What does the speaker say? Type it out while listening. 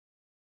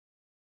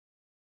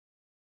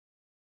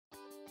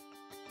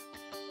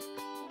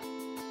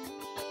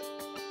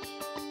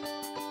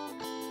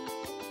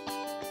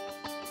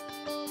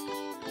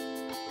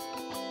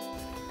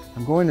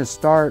I'm going to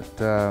start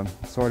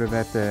sort of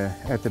at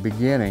the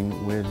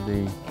beginning with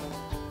the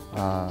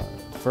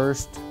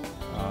first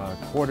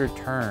quarter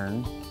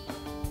turn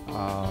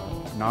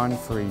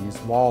non-freeze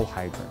wall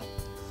hydrant.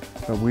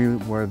 But we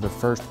were the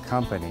first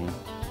company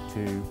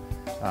to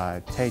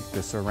take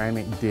the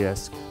ceramic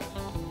disc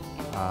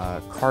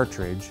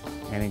cartridge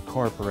and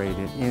incorporate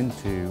it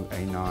into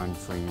a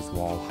non-freeze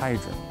wall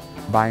hydrant.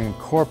 By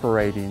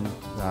incorporating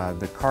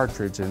the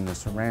cartridge and the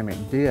ceramic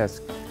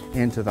disc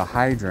into the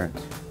hydrant,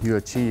 you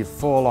achieve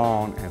full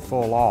on and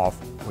full off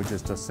with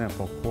just a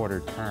simple quarter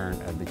turn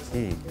of the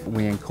key.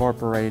 We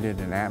incorporated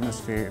an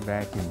atmospheric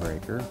vacuum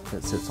breaker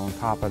that sits on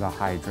top of the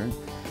hydrant,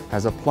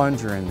 has a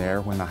plunger in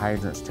there. When the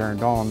hydrant's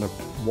turned on, the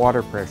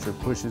water pressure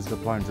pushes the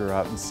plunger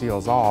up and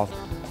seals off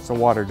so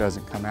water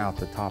doesn't come out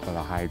the top of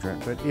the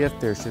hydrant. But if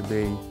there should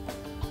be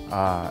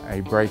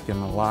a break in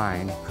the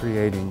line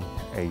creating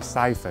a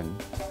siphon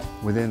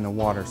within the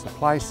water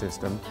supply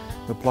system,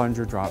 the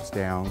plunger drops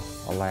down,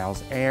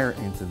 allows air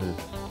into the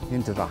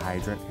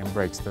hydrant and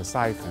breaks the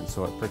siphon,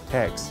 so it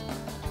protects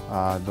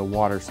the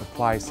water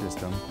supply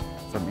system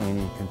from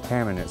any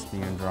contaminants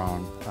being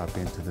drawn up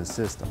into the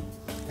system.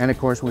 And of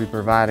course we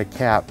provide a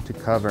cap to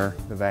cover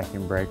the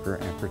vacuum breaker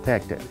and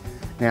protect it.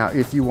 Now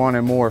if you want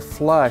a more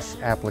flush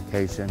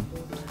application,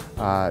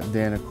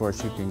 then of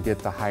course you can get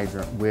the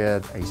hydrant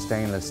with a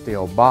stainless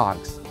steel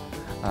box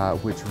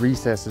which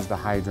recesses the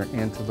hydrant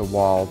into the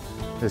wall.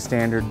 The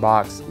standard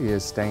box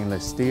is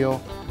stainless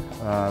steel,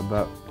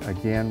 but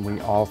again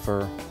we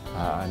offer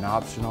an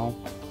optional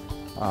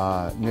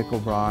nickel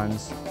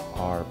bronze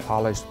or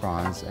polished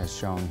bronze, as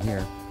shown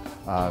here,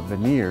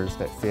 veneers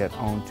that fit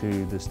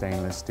onto the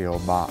stainless steel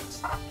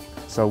box.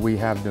 So we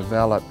have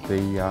developed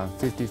the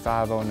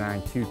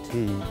 5509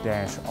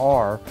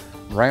 QT-R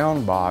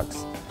round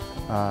box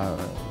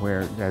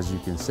where, as you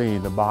can see,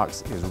 the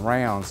box is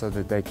round so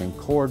that they can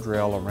core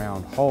drill a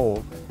round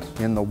hole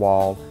in the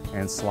wall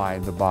and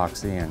slide the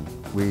box in.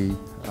 We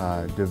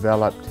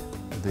developed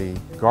the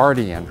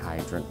Guardian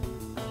hydrant.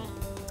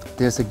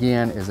 This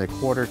again is a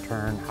quarter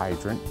turn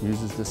hydrant,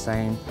 uses the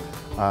same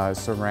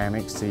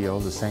ceramic seal,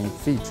 the same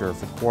feature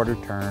for quarter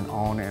turn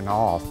on and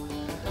off.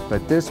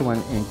 But this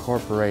one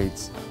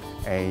incorporates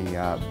a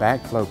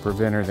backflow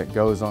preventer that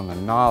goes on the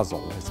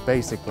nozzle. It's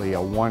basically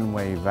a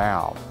one-way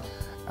valve.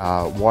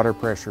 Water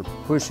pressure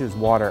pushes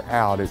water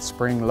out. It's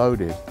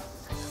spring-loaded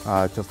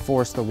to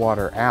force the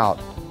water out,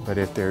 but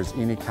if there's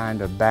any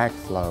kind of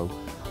backflow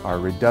or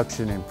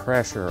reduction in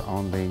pressure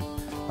on the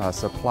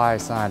supply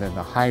side of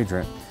the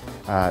hydrant,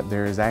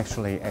 there is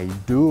actually a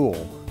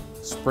dual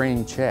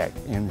spring check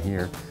in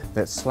here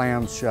that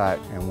slams shut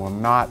and will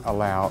not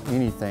allow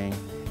anything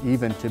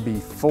even to be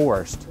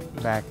forced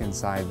back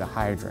inside the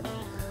hydrant.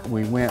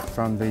 We went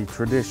from the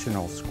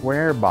traditional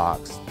square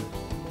box,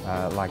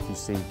 like you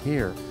see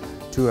here,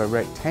 to a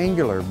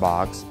rectangular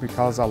box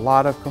because a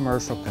lot of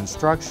commercial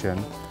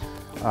construction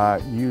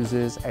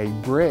uses a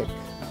brick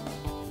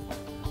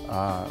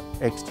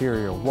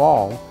exterior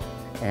wall,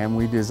 and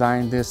we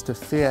designed this to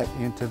fit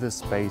into the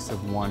space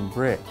of one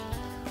brick.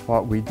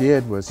 What we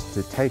did was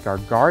to take our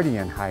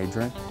Guardian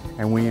hydrant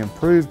and we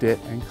improved it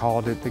and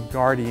called it the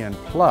Guardian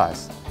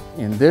Plus.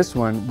 In this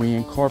one we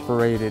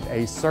incorporated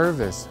a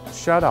service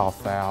shutoff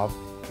valve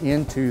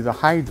into the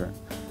hydrant.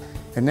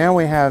 And now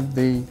we have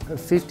the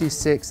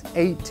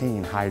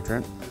 5618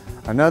 hydrant.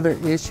 Another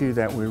issue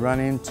that we run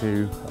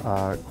into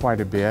quite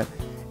a bit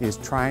is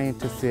trying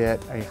to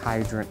fit a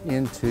hydrant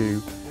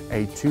into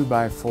a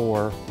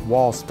 2x4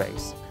 wall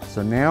space.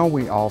 So now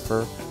we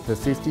offer the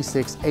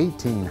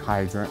 5618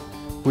 hydrant,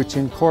 which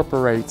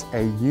incorporates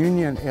a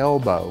union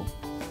elbow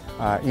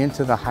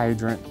into the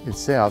hydrant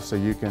itself, so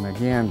you can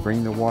again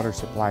bring the water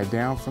supply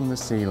down from the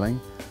ceiling,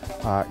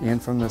 in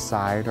from the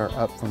side or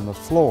up from the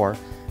floor,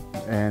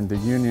 and the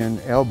union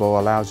elbow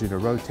allows you to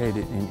rotate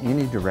it in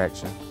any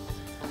direction.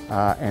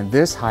 And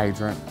this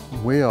hydrant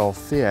will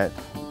fit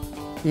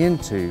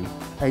into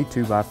a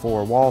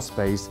 2x4 wall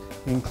space,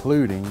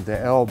 including the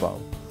elbow.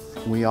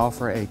 We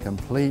offer a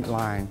complete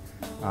line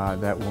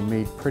that will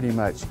meet pretty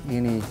much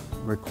any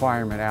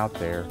requirement out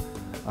there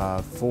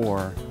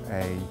for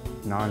a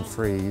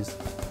non-freeze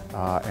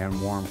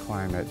and warm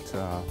climate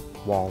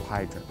wall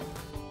hydrant.